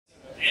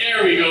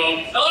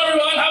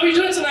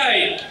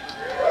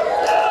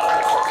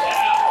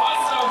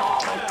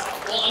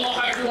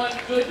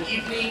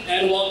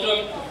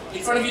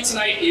In front of you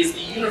tonight is the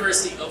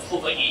University of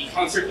Hawaiʻi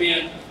concert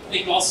band.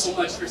 Thank you all so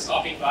much for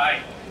stopping by.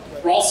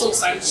 We're also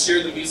excited to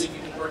share the music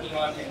we've been working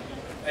on,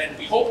 and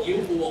we hope you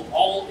will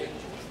all enjoy.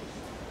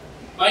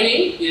 My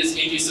name is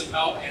AJ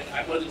Sapau, and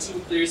I'm one of the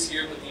tuba players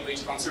here with the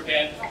UH Concert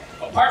Band.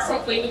 Apart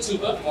from playing the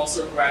tuba, I'm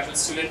also a graduate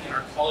student in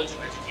our College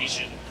of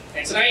Education.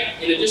 And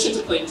tonight, in addition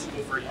to playing tuba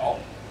for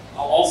y'all,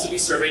 I'll also be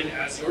serving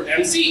as your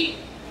MC.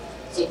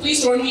 So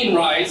please join me in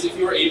Rise, if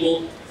you are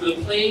able, for the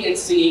playing and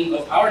singing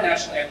of our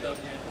national anthem,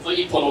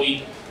 Hawaiʻi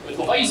Pono'i, with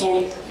Hawaiʻi's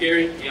own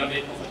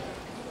Keawehawaiʻi.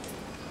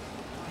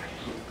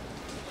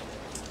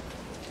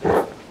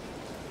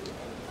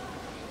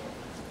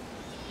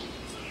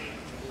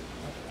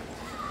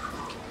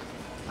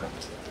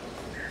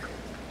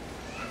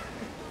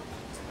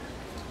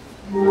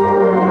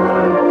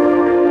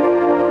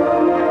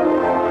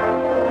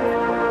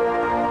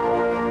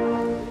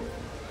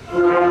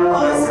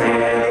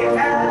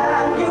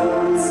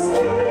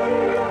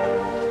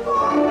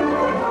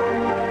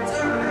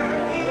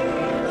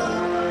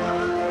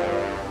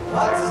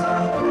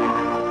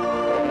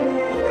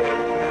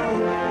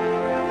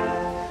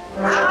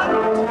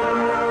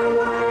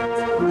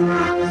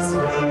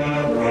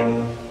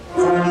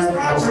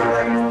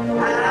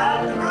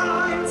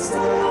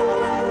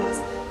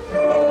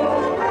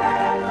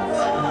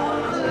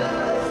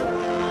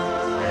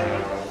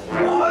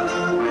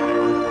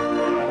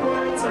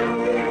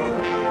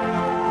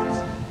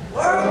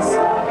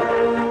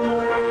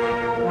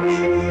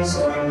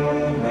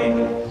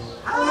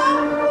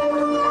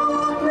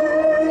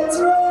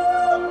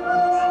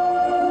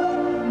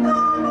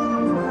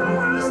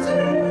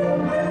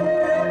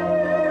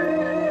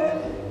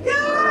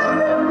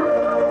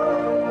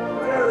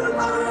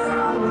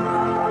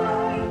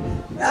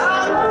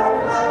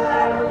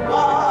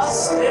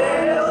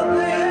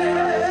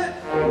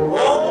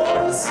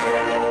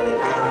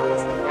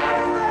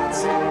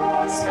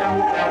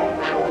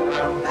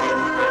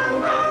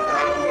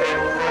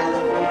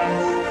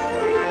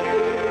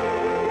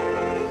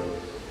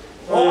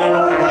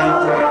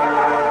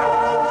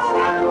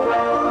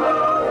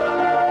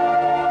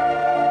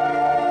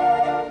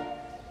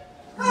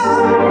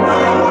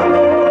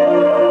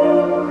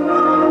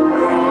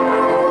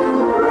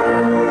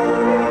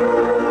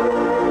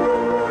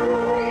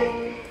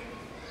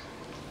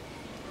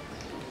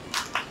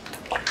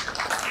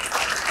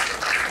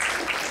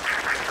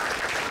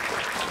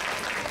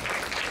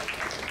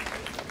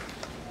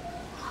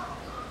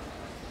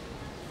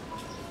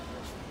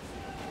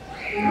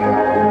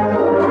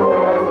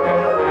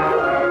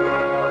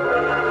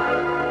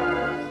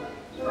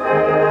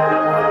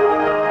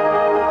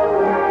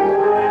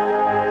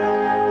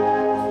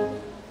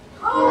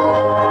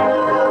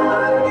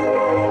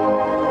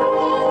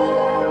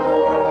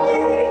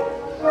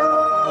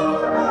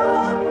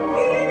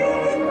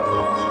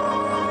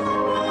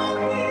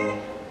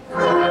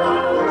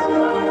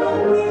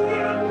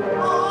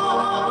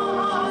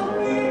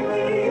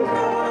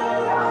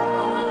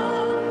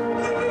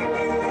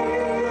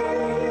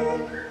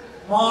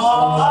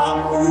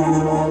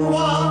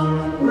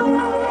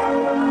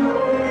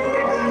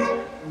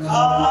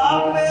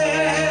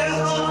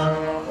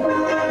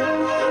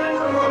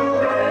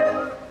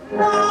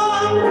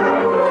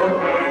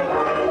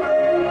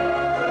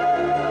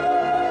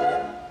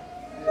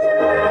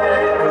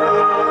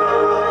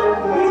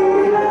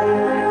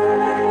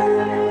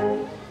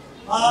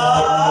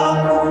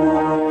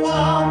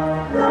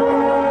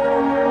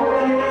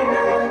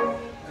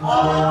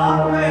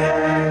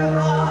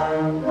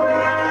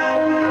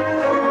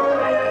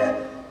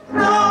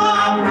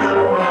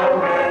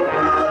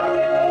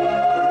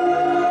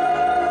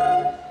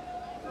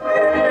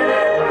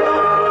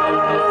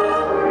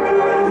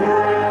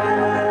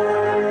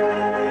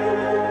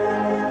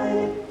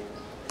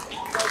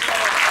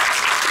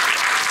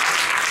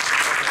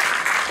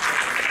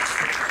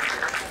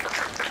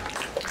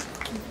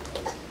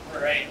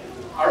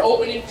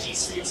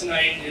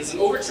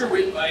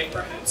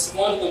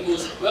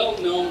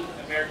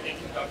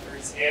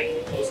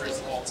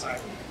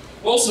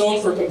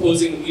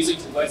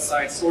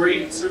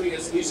 Story, serving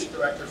as music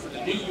director for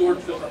the New York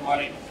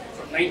Philharmonic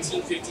from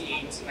 1958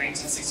 to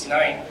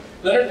 1969,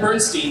 Leonard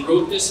Bernstein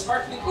wrote this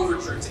sparkling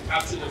overture to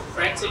capture the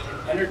frantic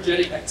and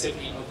energetic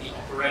activity of the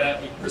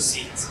operetta it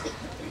precedes.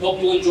 We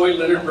hope you'll enjoy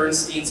Leonard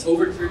Bernstein's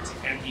overture to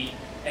Candy,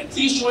 and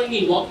please join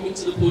me in welcoming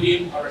to the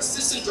podium our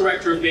assistant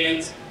director of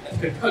bands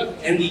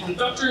and the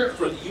conductor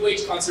for the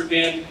UH Concert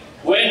Band,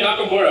 Gwen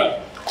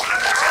Nakamura.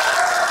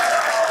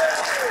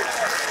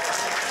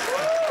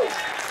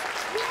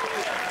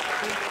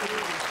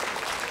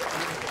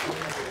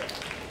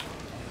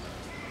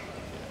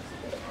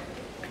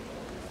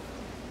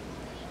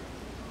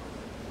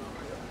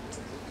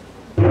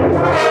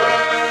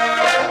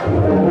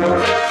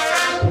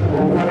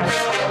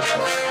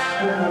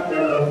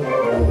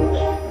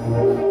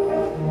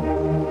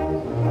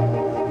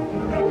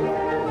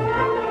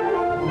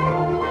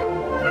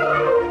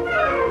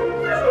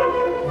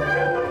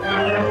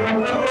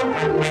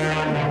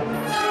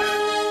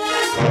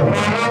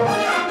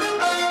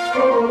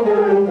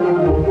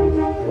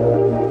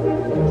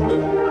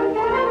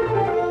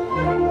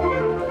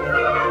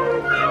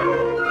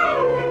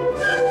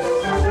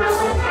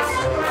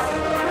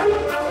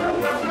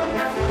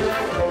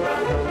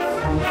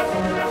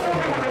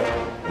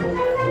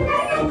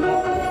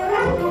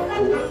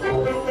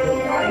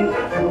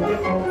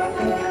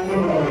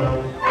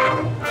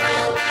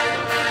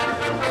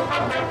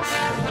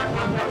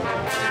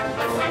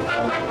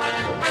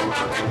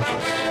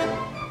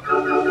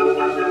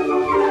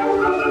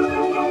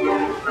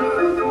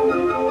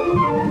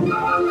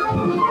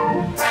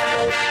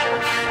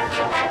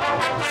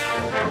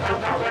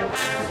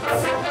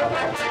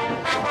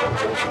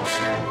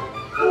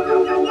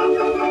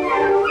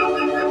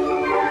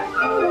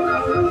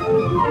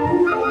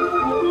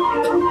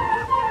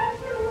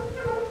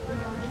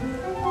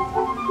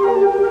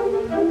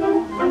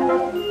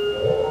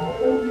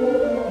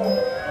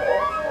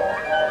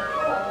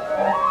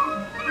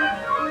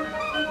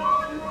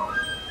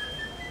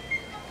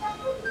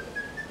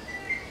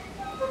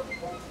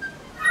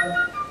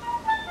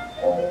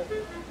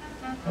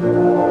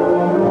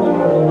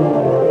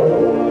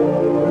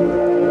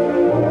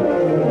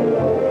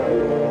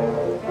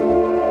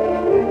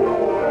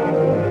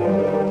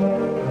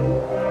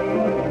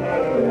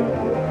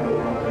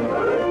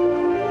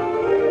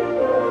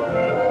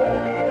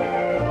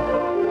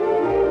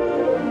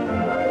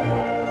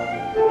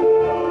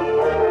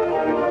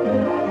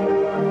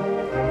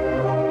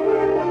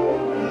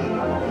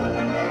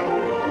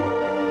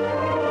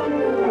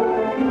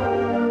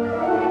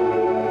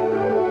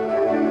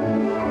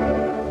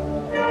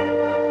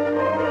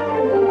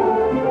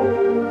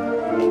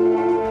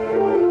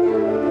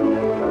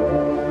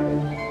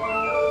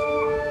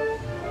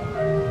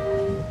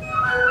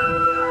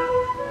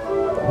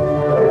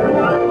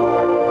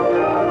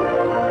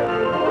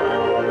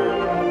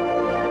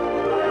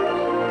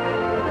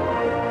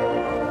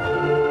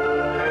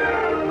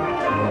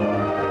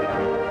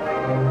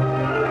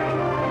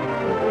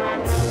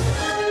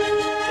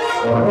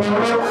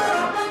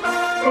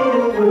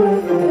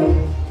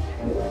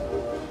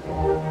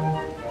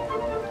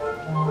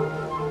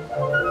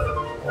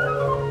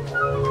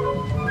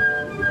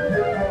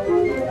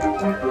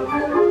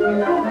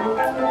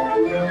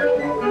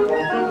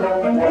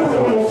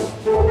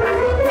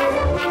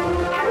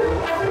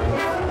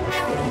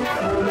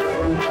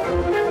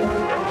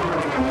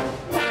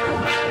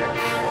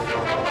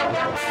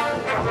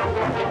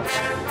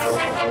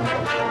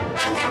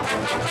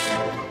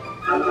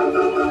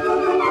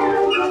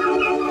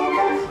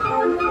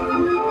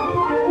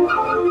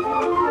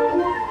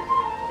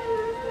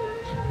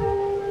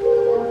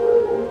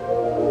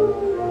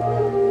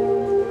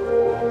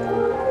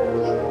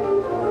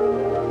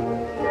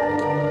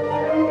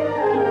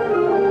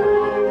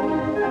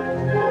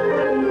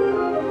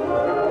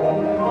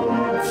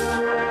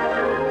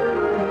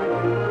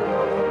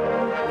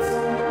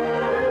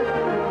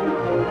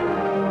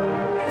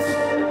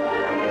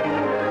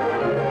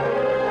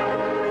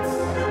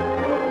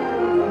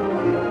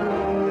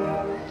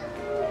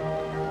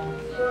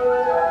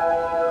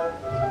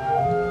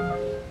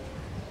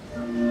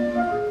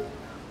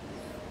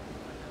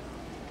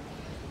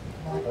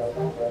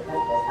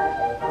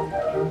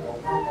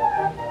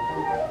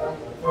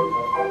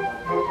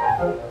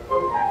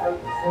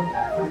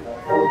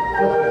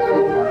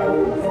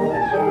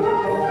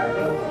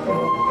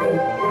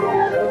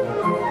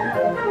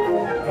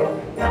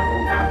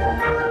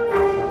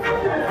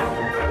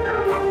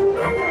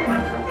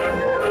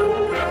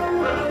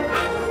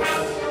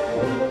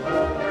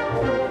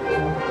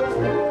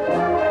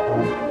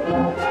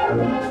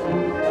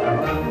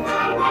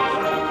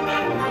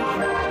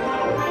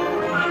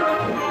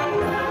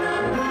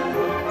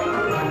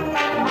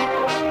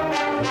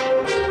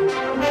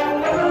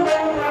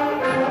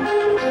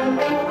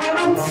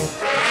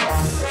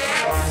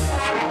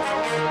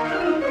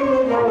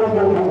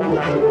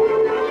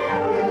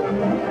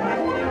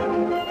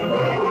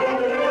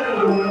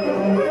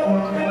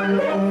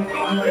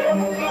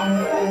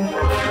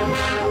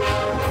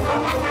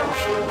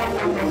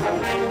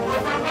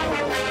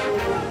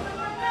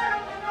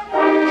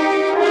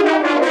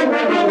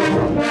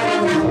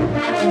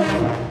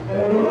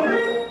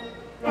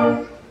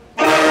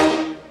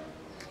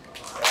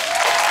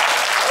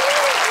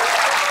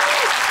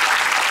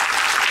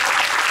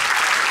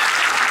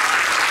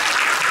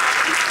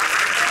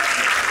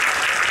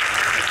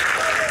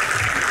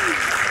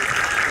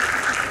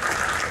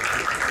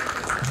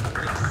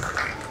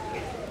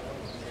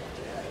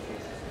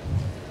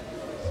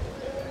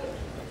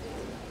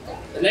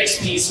 The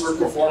next piece we're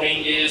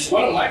performing is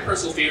one of my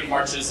personal favorite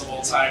marches of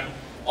all time.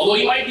 Although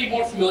you might be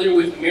more familiar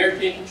with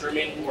American,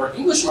 German, or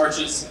English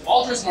marches,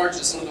 Valdres March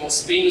is one of the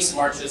most famous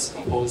marches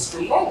composed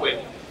from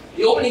Norway.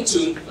 The opening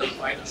tune, played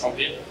by the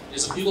trumpet,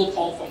 is a bugle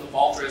call from the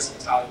Valdres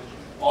Battalion.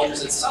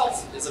 Valdres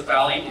itself is a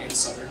valley in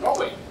southern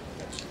Norway.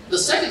 The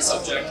second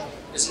subject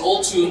is an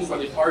old tune for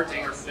the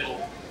Hardanger fiddle.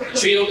 The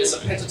trio is a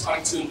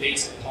pentatonic tune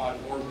based upon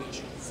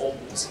Norwegian folk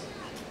music.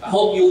 I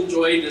hope you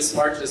enjoy this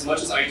march as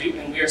much as I do,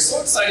 and we are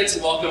so excited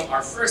to welcome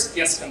our first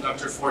guest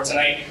conductor for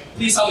tonight.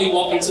 Please help me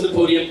welcome to the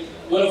podium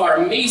one of our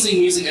amazing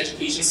music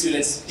education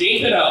students,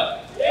 Dane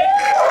Pinell.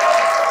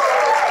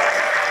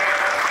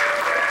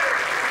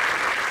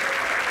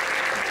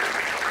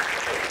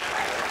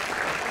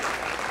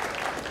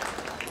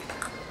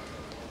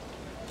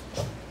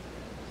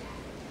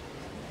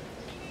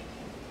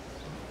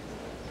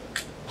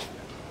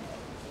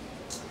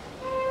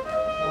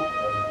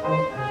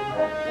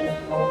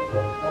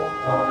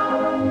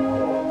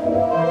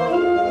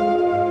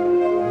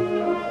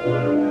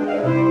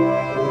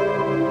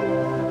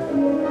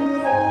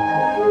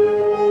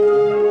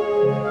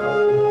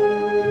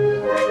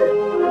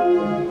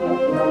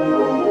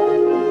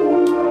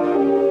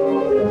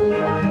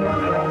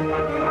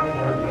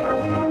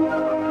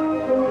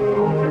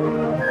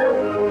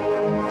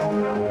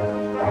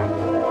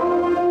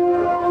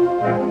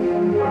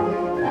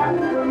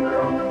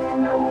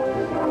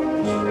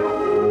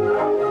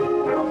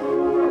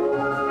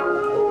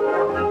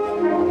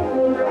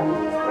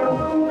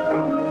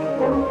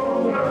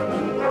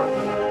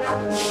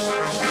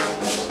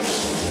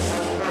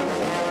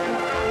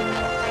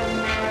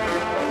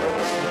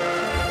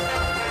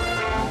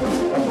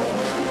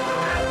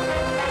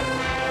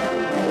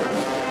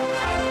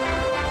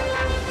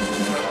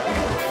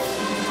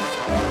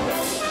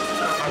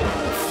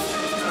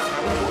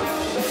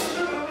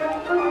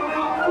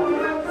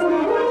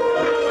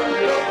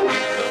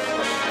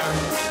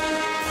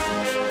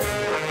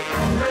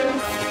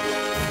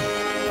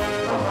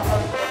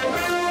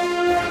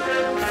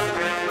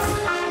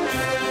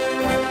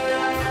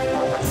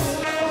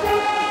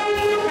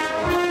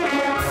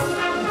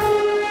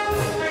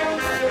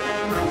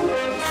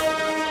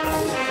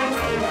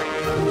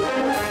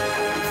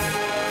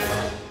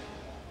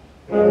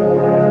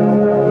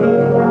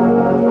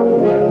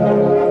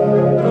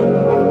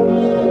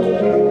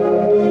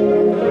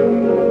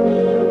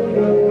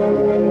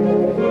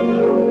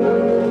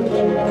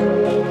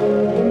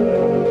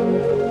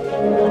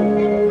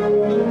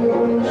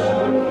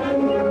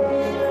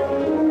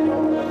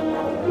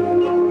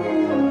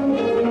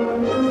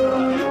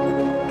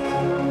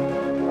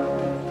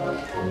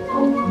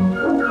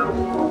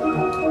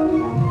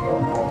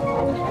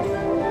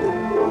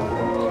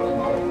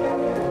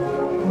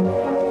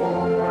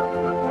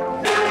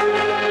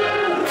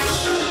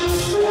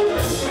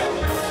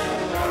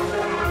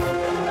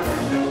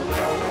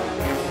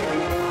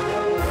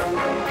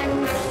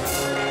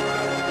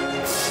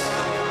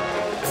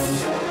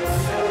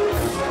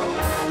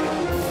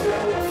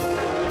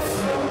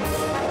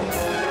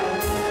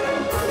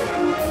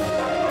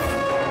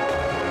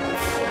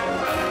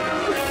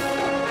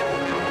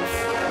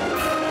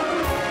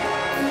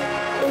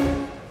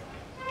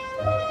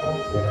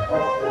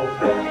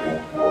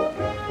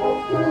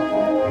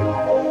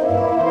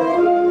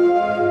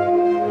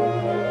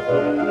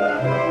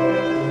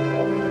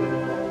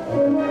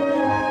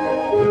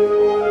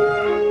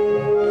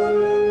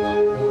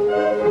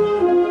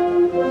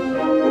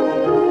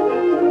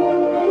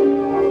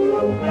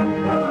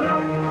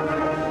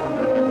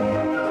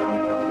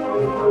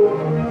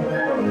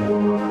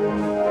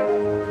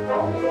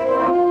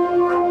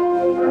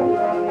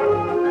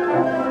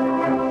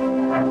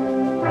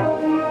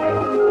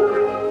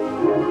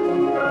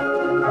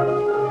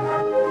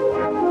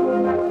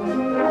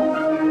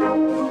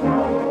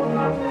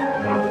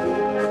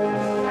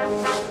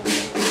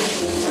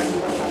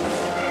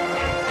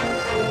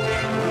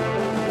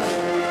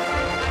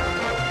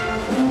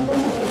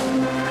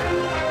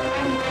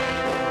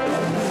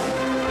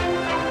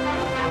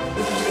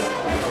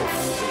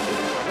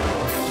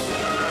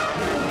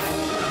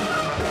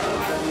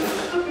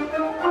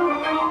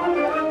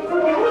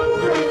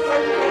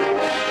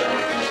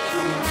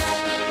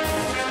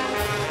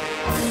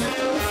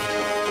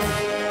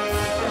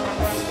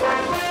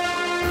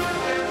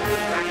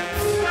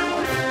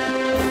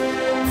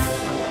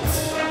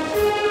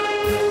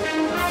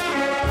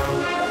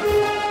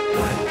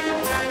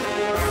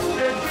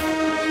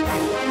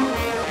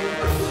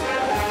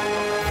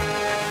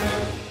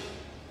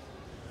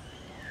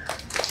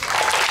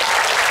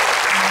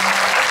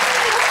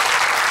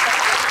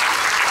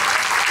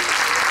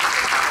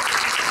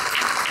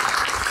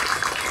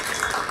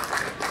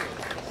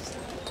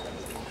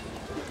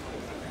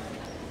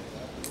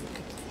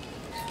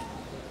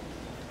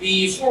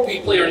 we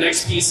play our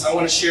next piece, I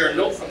want to share a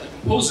note from the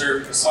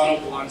composer,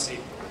 Kusano Galante.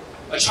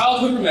 A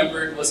childhood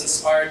remembered was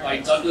inspired by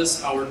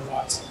Douglas Howard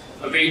Watt,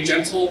 a very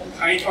gentle,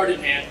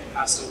 kind-hearted man who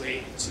passed away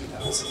in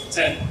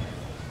 2010.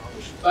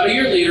 About a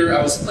year later,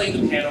 I was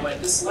playing the piano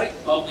and this light,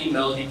 bubbly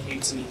melody came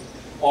to me.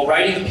 While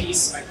writing the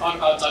piece, I thought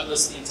about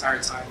Douglas the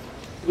entire time.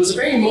 It was a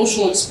very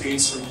emotional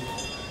experience for me.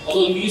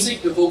 Although the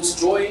music evokes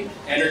joy,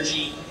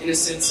 energy,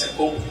 innocence, and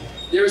hope,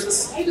 there is the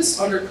slightest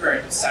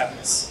undercurrent of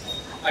sadness.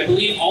 I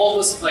believe all of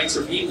us would like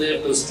to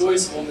relive those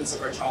joyous moments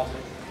of our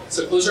childhood.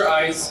 So close your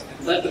eyes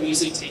and let the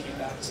music take you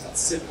back to that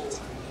simple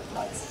time of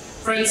life.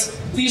 Friends,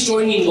 please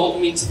join me in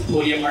welcoming to the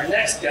podium our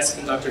next guest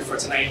conductor for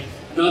tonight,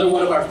 another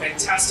one of our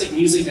fantastic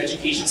music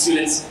education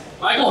students,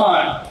 Michael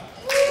Hahn.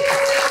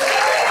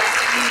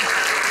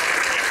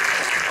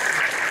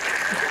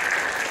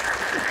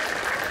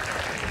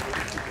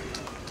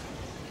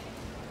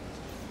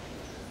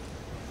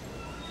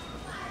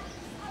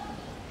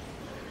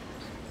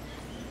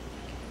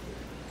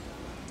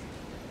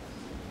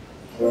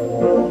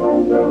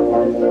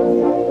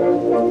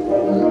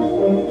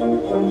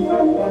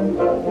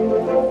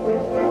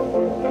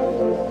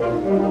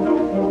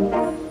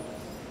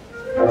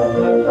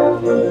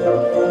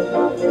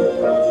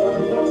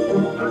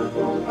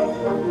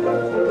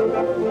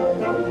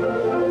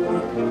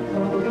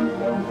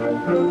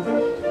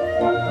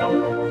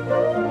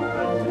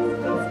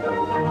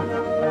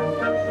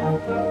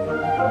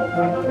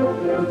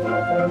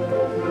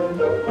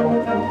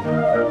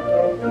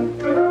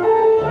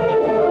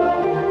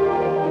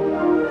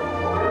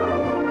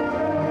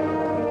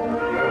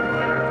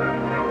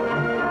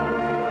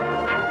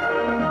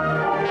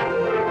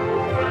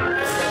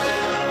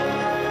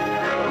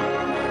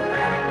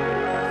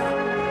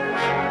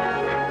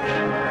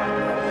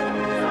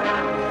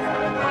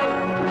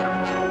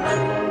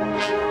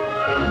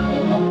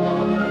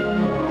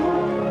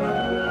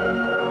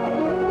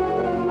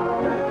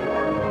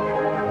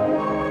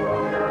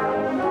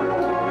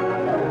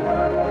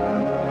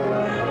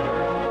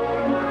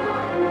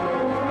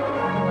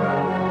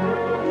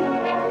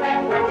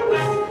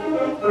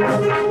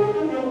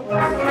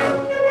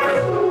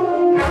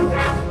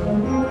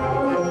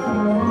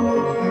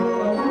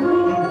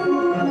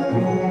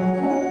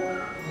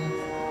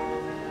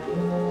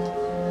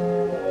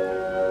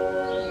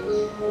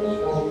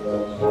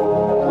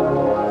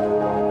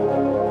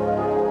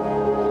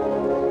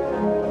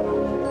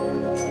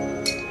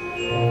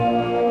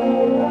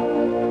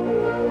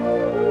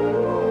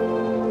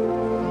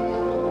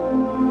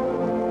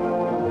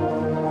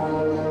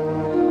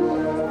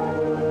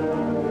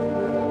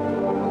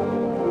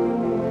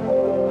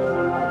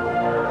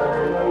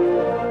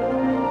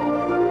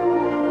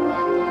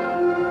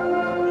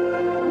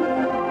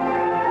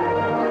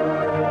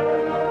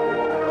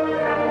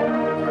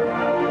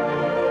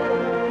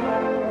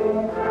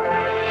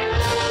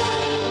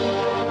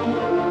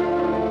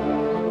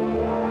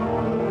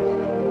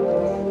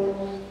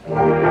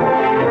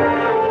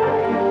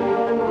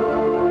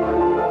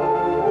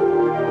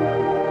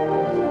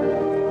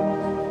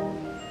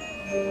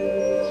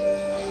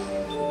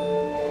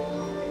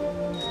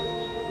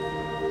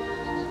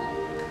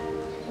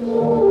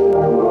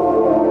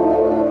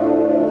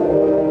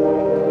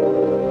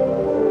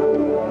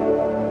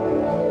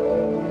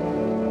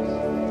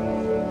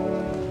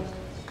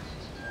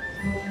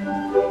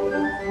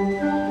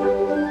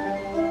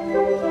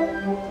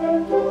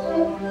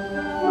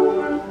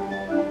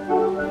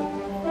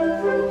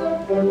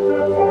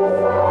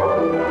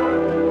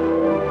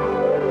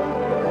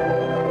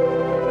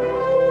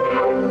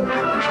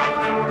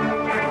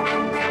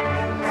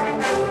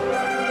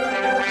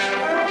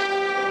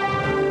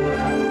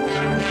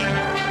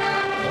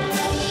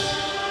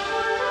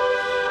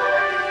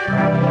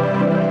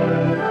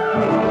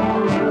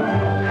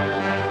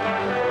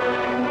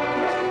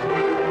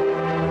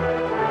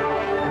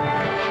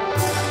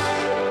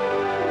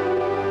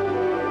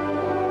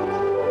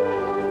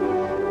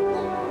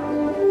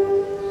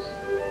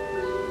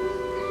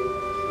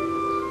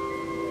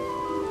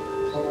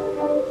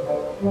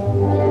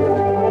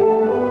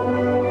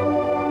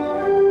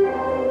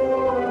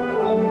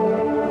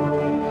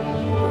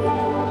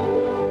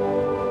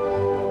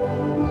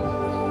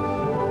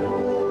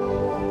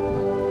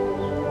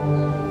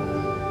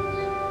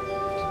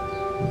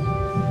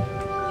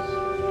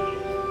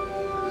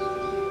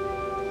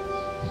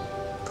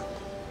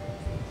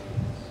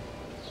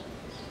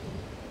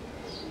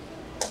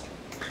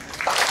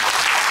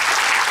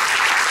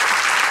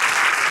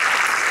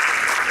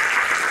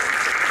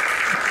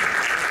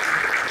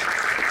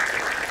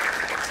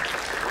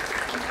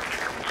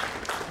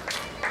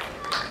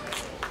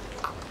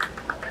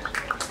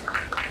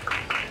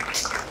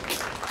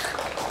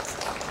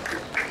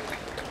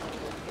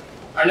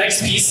 Our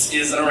next piece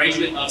is an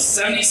arrangement of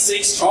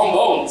 76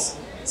 trombones.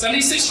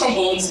 76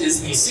 Trombones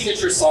is the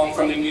signature song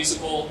from the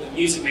musical The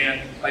Music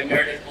Man by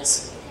Meredith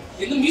Willson.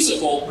 In the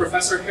musical,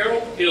 Professor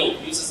Harold Hill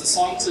uses the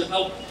song to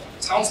help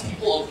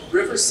townspeople of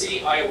River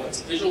City, Iowa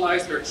to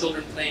visualize their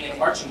children playing in a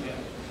marching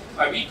band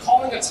by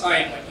recalling a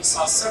time when he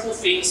saw several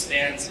famous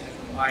bands in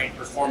a combined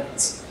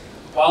performance.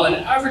 While an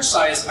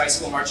average-sized high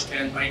school marching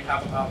band might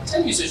have about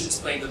 10 musicians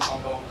playing the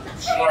trombone,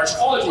 a large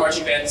college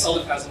marching band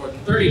seldom has more than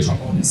 30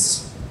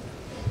 trombonists.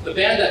 The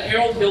band that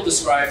Harold Hill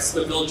describes,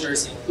 the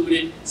Villagers,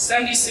 included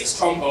 76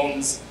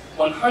 trombones,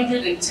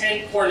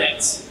 110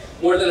 cornets,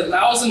 more than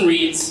 1,000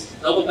 reeds,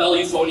 double-bell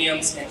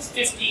euphoniums, and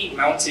 50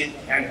 mounted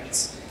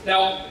cannons.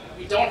 Now,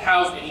 we don't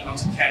have any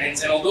mounted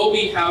cannons, and although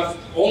we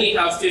only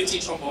have 50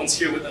 trombones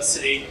here with us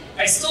today,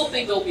 I still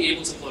think they'll be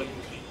able to blow you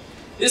away.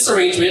 This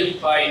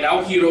arrangement by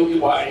Naohiro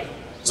Iwai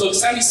took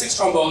 76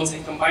 trombones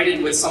and combined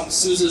it with some of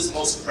Sousa's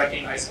most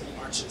recognizable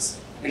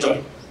marches.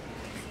 Enjoy.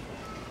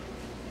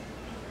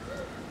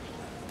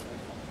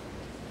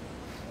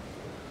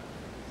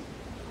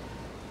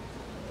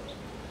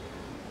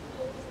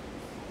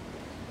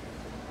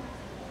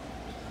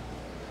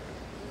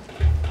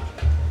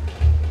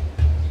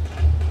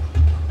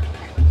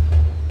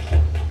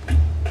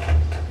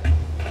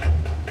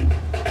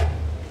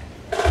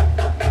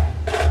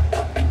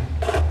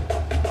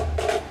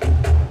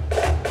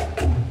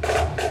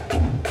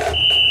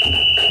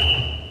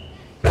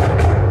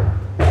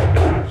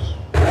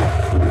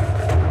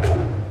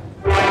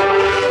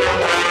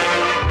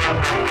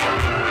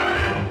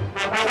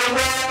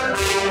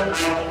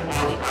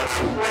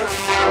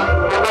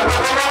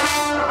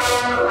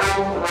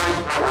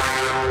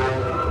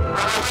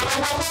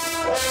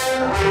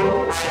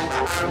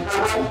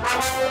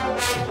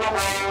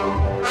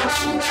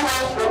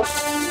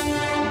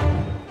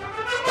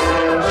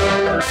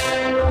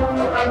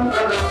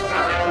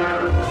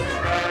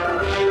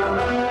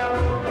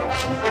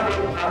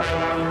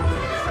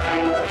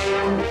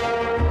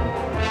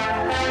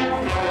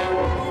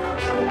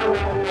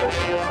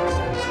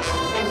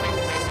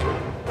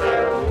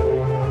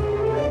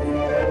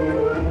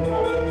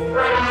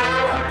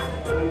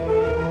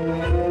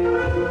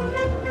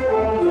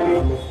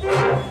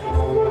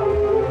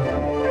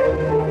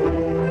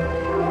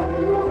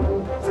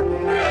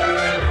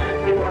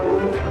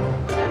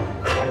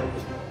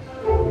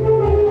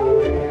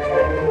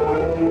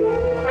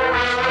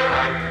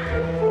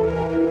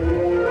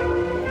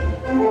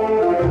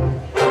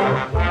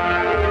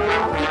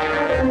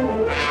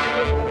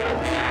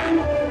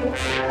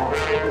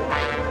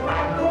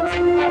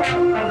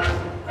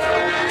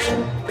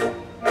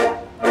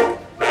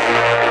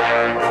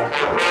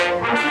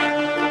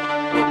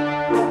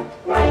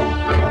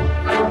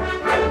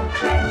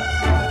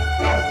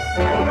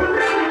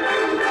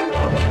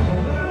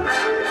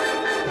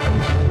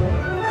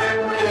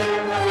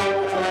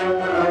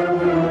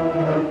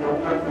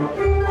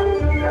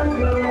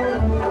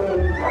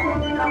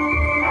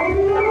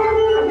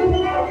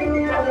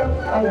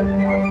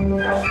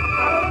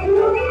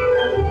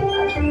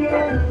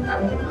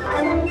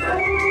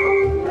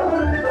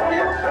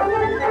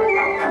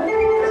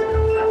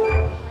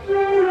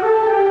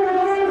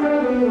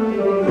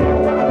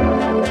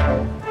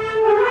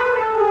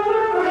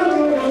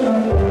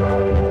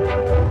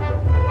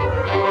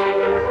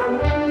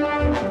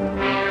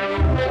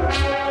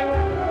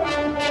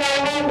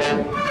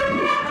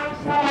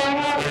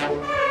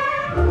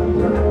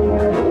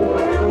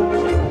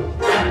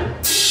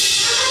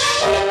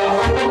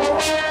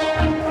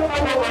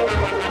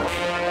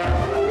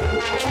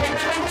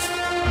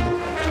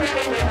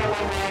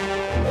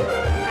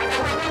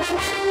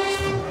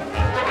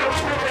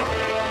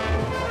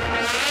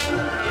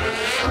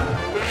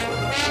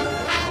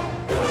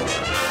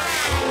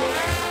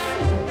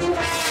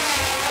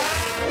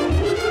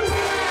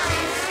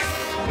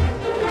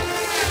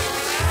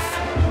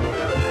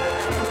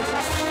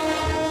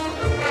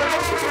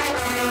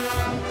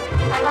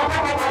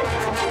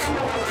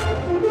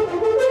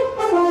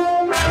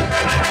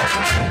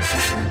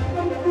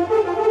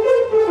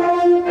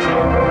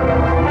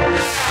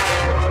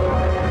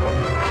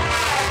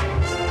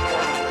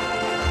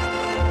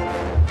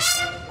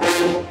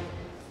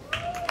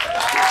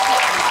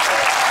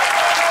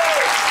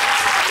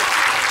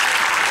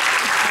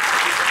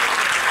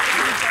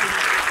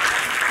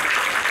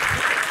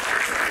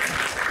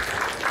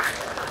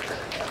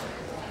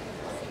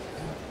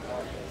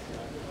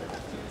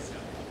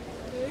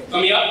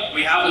 Coming up,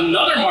 we have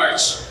another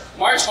march.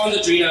 March on the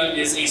Drina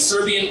is a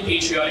Serbian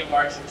patriotic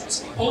march which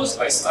was composed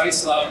by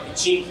Stanislav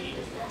Vicinki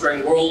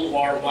during World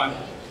War I.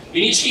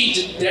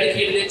 Vinicki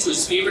dedicated it to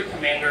his favorite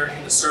commander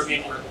in the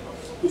Serbian army,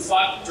 who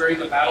fought during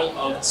the Battle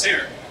of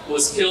Cer, but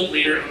was killed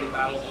later in the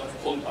Battle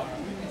of Kolbar.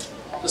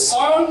 The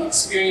song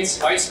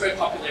experienced widespread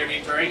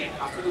popularity during and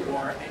after the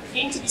war and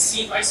came to be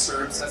seen by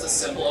Serbs as a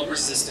symbol of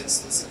resistance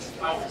to the Central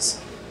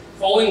Powers.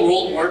 Following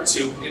World War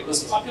II, it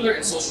was popular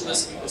in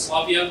socialist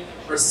Yugoslavia,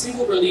 where a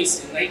single release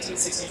in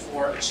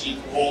 1964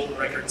 achieved world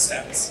record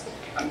status.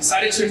 I'm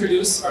excited to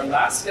introduce our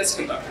last guest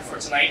conductor for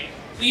tonight.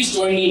 Please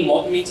join me in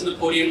welcoming to the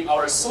podium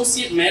our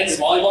associate men's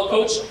volleyball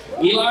coach,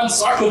 Milan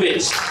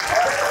Zarkovic.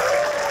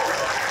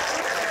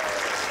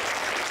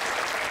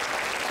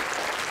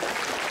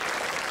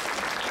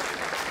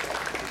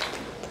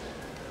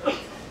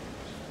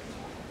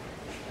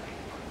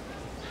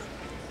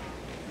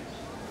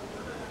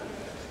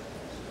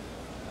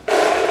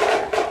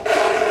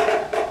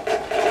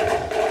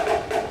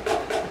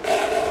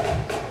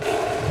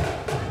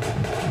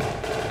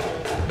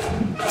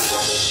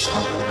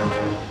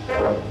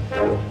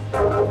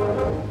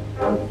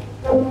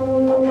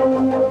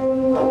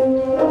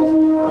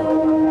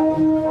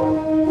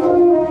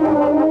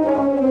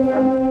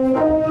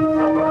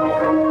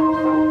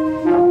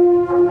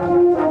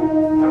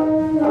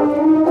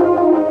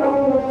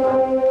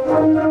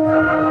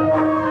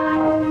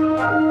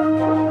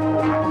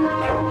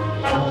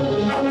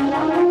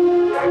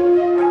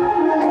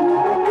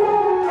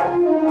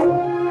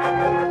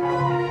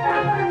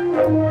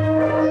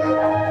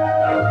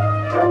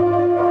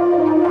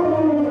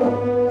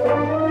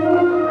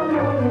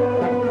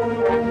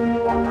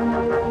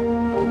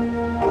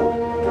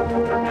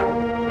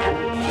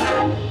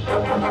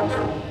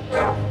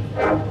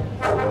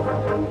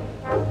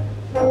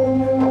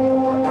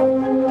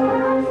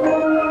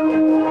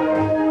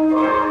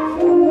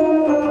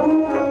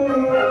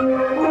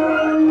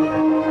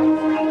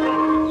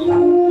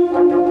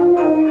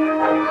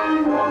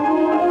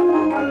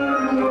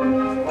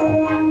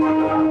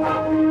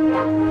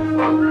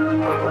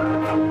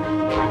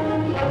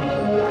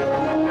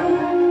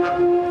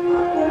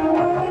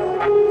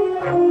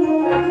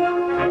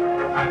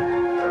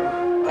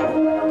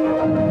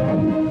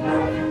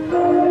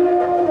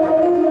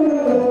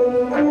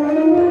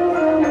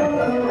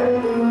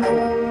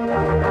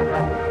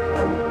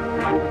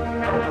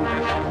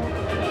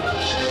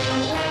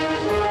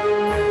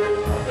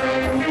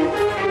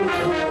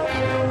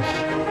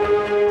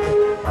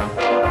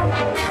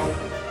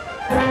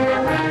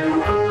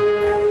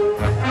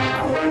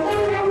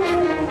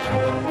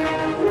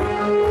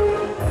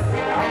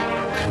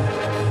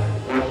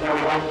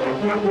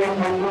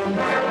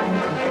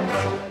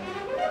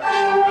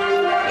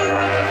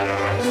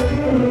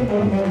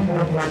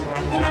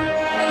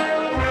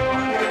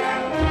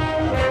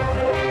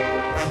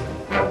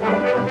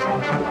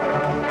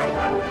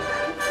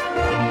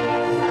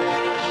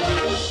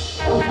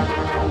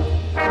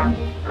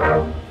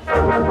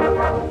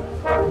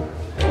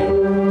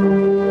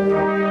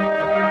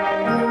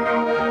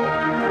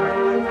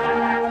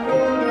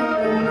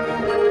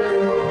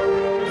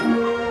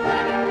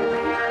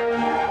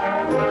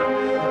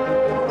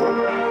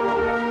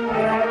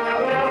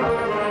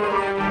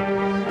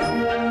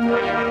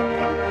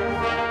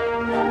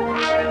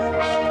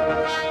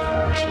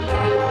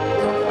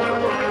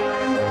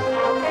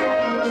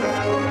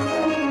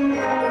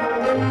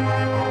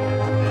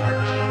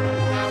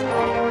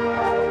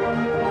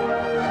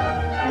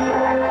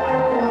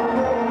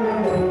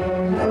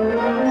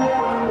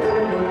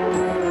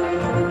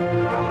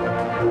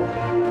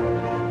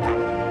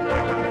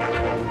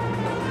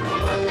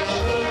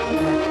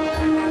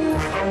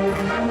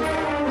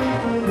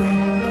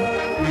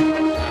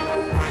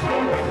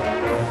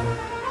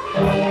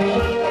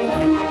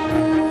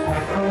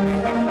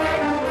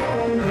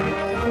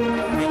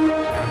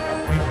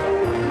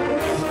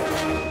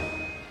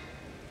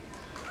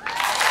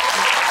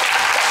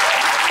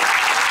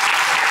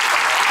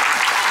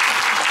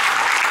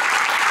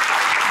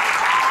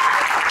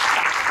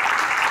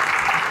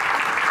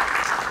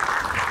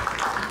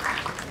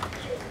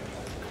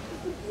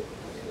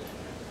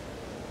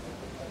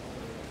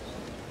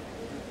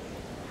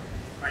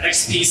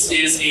 Next piece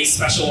is a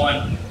special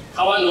one.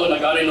 Kawa no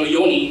Nagare no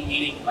Yoni,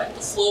 meaning like the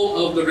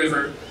flow of the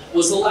river,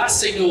 was the last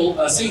single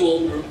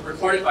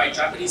recorded by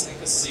Japanese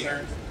Enka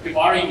singer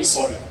Hibari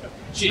Misora.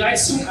 She died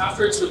soon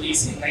after its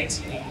release in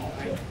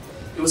 1989.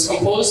 It was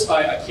composed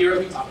by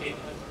Akira Mitake,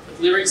 with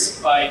lyrics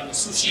by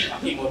Tsushi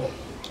Akimoto.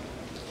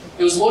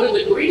 It was voted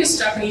the greatest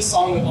Japanese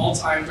song of all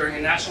time during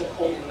a national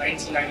poll in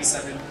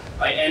 1997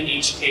 by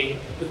NHK,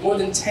 with more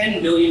than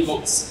 10 million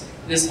votes.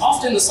 It is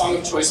often the song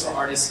of choice for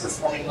artists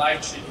performing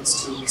live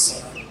tributes to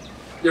Misora.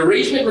 The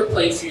arrangement we're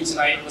playing for you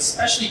tonight was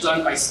specially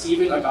done by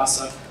Stephen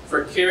Agasa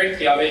for Karen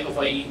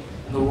Keawehawaiʻi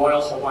and the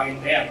Royal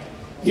Hawaiian Band.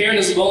 Karen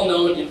is well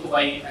known in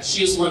Hawaii as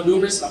she has won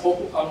numerous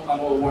Nahoku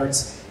Kamukamo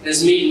awards and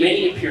has made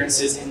many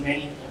appearances in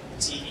many local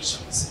TV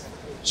shows.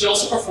 She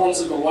also performs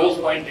with the Royal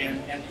Hawaiian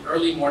Band and the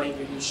early morning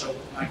radio show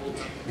with Michael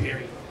W.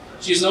 Perry.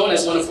 She is known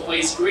as one of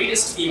Hawaii's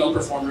greatest female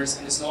performers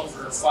and is known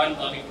for her fun,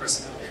 loving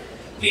personality.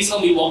 Please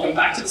help me welcome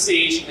back to the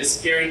stage Ms.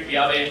 Karen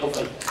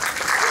Keawehawaiʻi.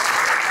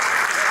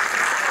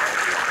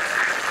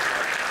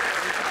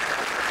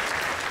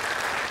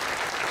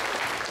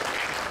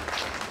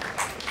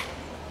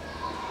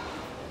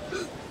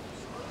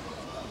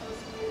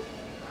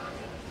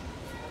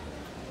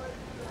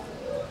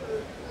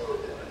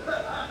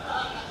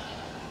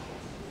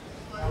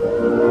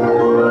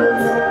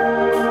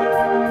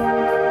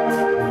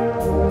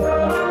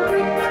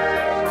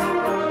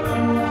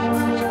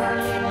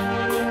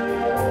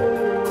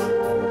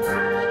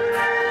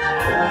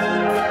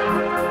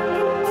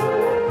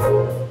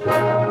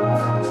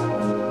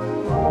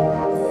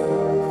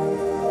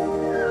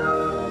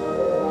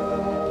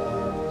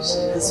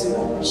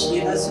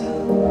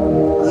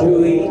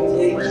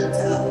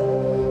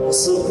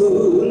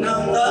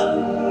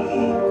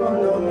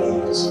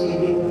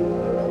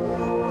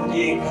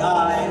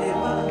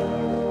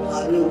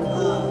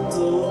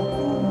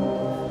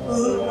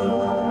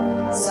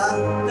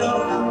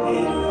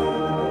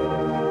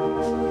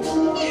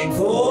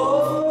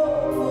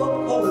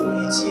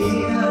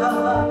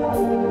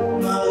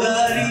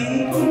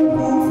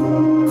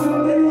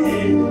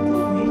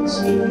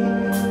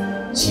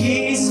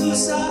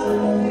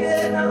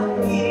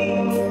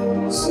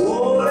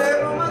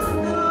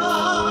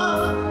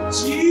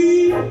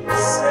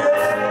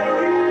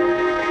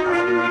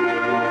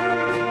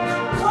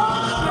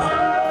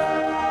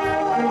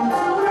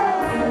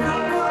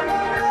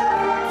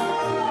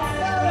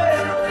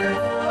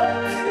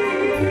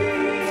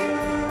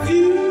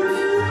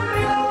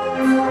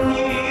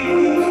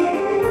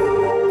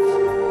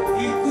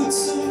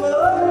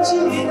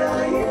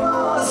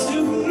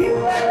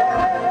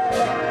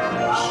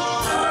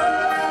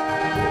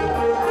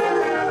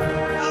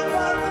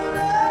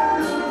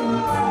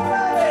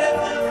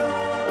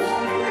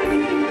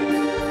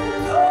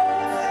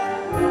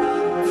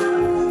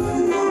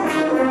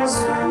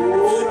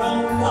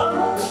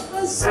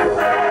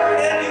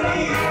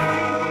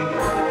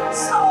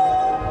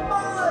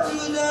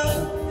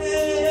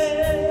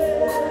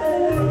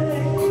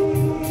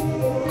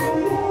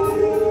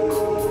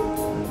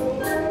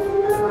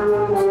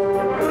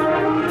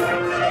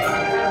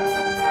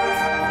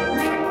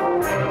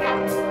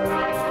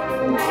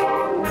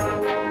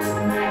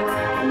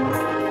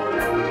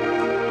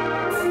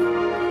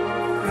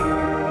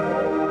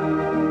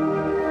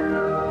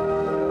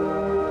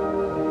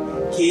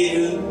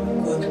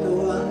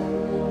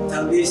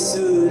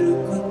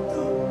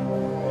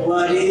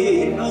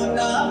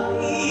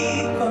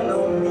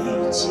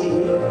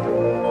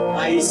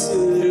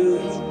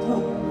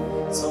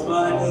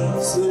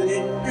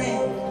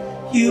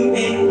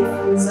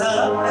 Milan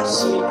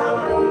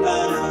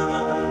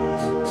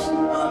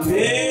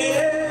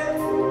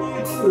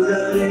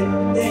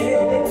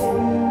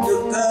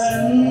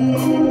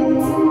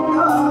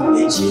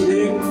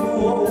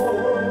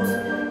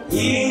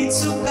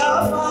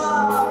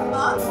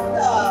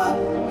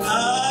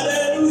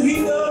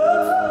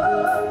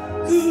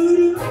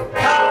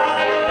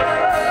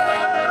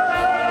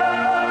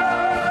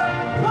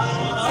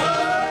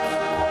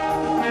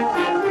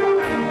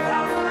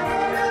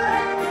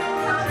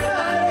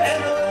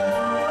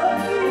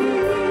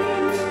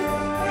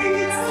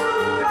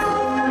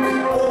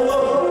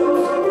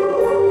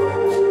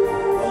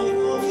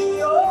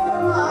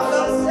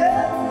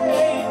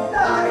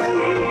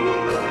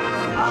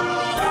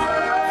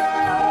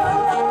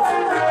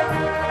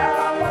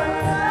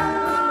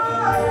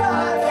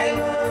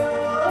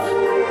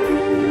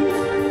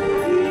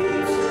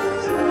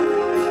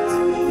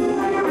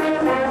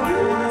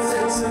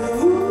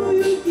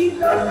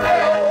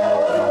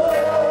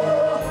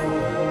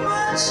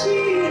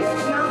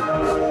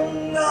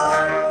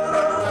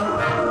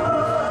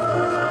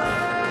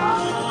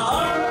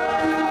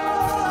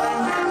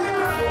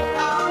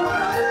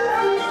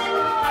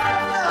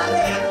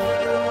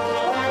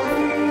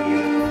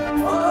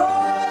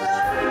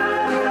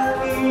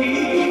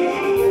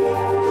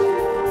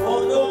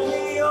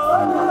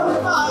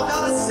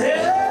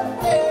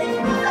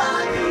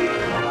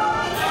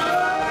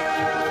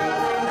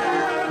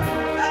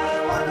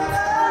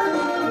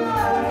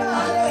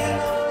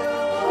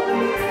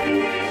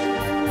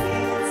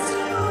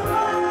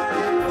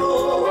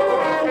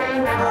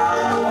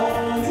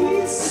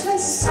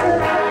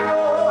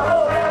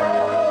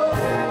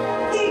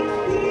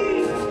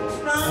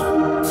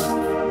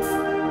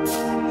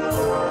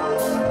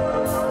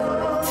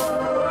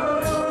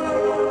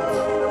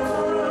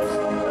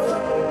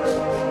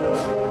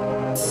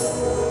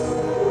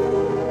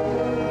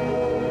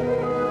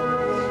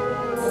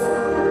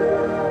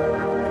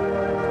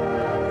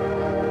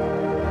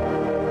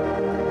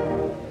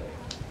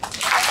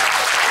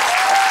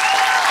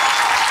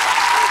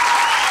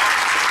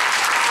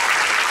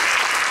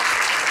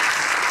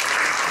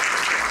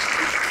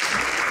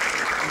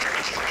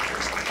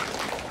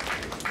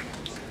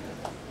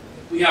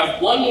We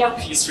have one more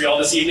piece for y'all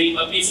this evening,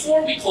 but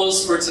before we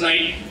close for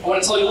tonight, I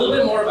want to tell you a little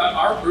bit more about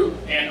our group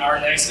and our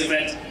next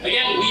event.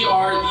 Again, we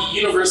are the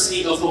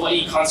University of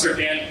Hawaii Concert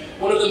Band,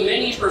 one of the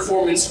many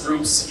performance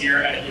groups here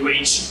at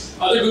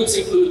UH. Other groups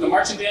include the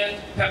marching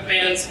band, pep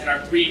bands, and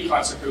our 3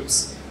 concert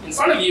groups. In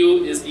front of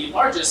you is the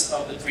largest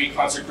of the 3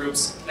 concert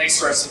groups, next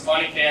to our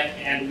symphonic band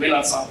and wind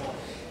ensemble.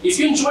 If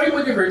you enjoyed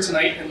what you heard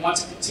tonight and want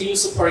to continue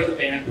supporting the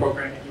band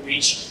program at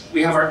UH,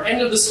 we have our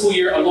end of the school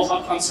year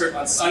Aloha concert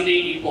on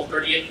Sunday, April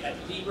 30th at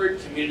Leeward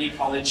Community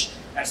College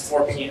at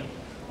 4 p.m.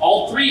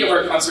 All 3 of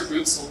our concert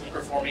groups will be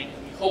performing,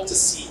 and we hope to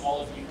see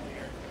all of you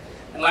there.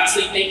 And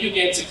lastly, thank you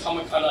again to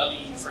Makana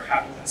Aliʻi for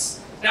having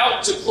us. Now,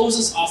 to close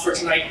us off for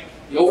tonight,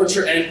 the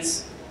overture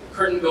ends, the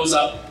curtain goes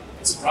up,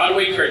 it's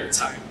Broadway curtain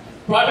time.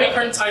 Broadway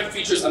curtain time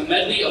features a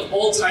medley of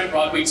old-time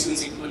Broadway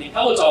tunes including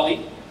Hello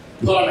Dolly,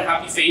 Put on a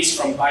Happy Face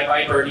from Bye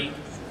Bye Birdie,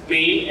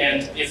 Maine,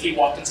 and If He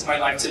Walked Into My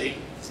Life Today,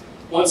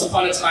 Once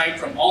Upon a Time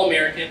from All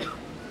American,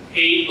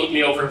 Hey, Look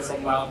Me Over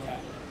from Wildcat.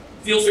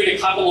 Feel free to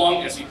clap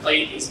along as we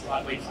play these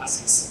Broadway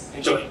classics.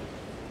 Enjoy.